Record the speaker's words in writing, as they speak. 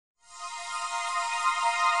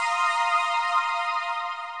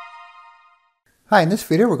Hi, in this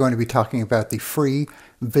video we're going to be talking about the free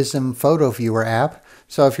Visum Photo Viewer app.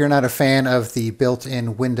 So if you're not a fan of the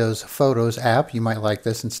built-in Windows Photos app, you might like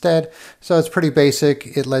this instead. So it's pretty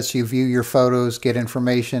basic. It lets you view your photos, get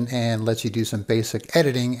information, and lets you do some basic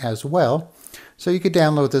editing as well. So you could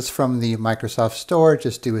download this from the Microsoft Store.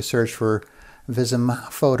 Just do a search for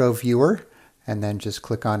Visum Photo Viewer and then just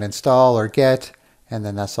click on Install or Get, and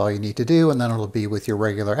then that's all you need to do, and then it'll be with your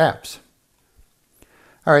regular apps.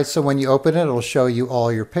 Alright, so when you open it, it'll show you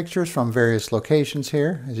all your pictures from various locations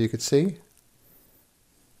here, as you can see.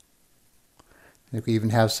 You can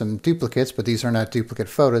even have some duplicates, but these are not duplicate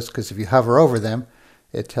photos because if you hover over them,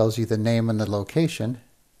 it tells you the name and the location.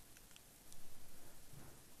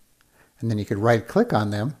 And then you could right-click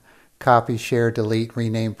on them, copy, share, delete,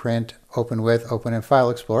 rename, print, open with, open in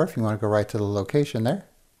File Explorer if you want to go right to the location there.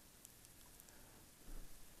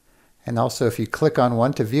 And also if you click on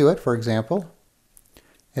one to view it, for example,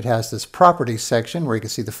 it has this properties section where you can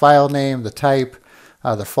see the file name, the type,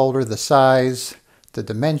 the folder, the size, the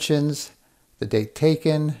dimensions, the date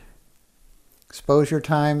taken, exposure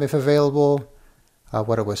time if available,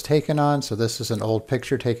 what it was taken on. So this is an old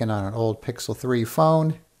picture taken on an old Pixel 3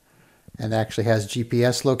 phone, and it actually has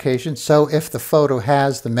GPS location. So if the photo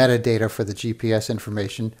has the metadata for the GPS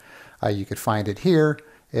information, you could find it here.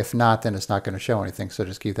 If not, then it's not going to show anything, so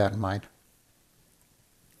just keep that in mind.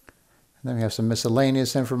 And then we have some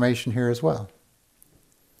miscellaneous information here as well.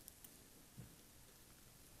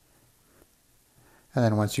 And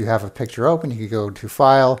then once you have a picture open, you can go to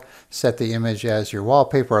File, set the image as your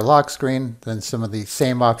wallpaper or lock screen. Then some of the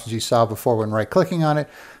same options you saw before when right-clicking on it.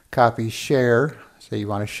 Copy, share, so you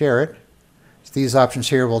want to share it. So these options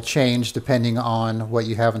here will change depending on what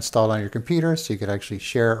you have installed on your computer, so you could actually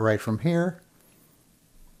share it right from here.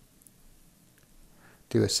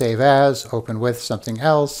 Do a save as, open with something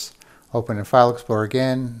else. Open in File Explorer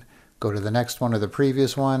again, go to the next one or the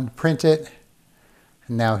previous one, print it.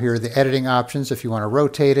 And now here are the editing options if you want to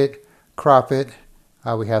rotate it, crop it.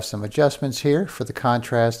 We have some adjustments here for the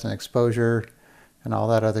contrast and exposure and all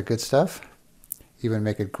that other good stuff. Even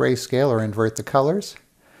make it grayscale or invert the colors.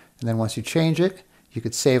 And then once you change it, you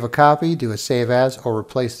could save a copy, do a save as, or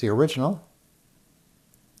replace the original.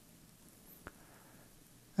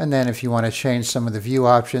 And then if you want to change some of the view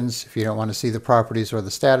options, if you don't want to see the properties or the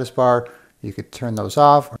status bar, you could turn those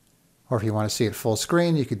off. Or if you want to see it full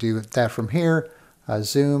screen, you could do that from here,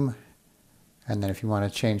 zoom. And then if you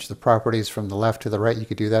want to change the properties from the left to the right, you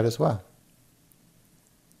could do that as well.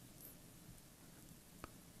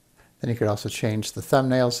 Then you could also change the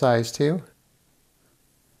thumbnail size too,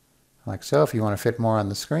 like so, if you want to fit more on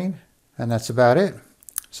the screen. And that's about it.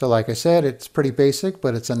 So like I said, it's pretty basic,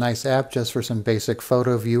 but it's a nice app just for some basic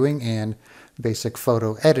photo viewing and basic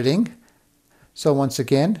photo editing. So once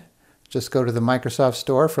again, just go to the Microsoft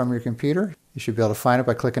Store from your computer. You should be able to find it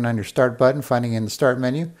by clicking on your Start button, finding it in the Start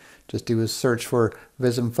menu. Just do a search for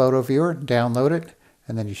Visum Photo Viewer, download it,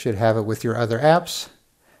 and then you should have it with your other apps.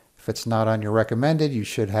 If it's not on your recommended, you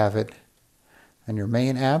should have it in your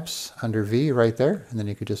main apps under V right there, and then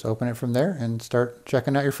you could just open it from there and start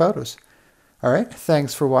checking out your photos. All right,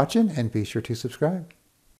 thanks for watching, and be sure to subscribe.